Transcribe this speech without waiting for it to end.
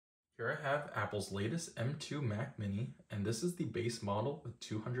Here I have Apple's latest M2 Mac Mini, and this is the base model with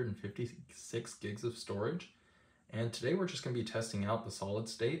 256 gigs of storage. And today we're just going to be testing out the solid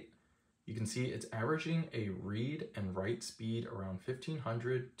state. You can see it's averaging a read and write speed around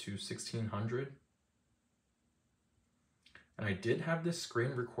 1500 to 1600. And I did have this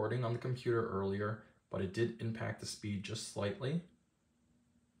screen recording on the computer earlier, but it did impact the speed just slightly.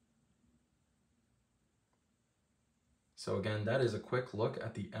 So again, that is a quick look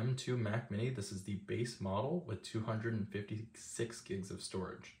at the M2 Mac Mini. This is the base model with 256 gigs of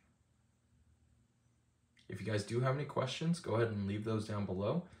storage. If you guys do have any questions, go ahead and leave those down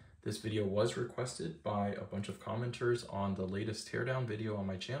below. This video was requested by a bunch of commenters on the latest teardown video on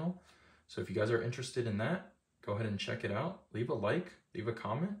my channel. So if you guys are interested in that, go ahead and check it out. Leave a like, leave a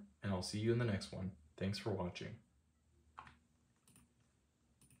comment, and I'll see you in the next one. Thanks for watching.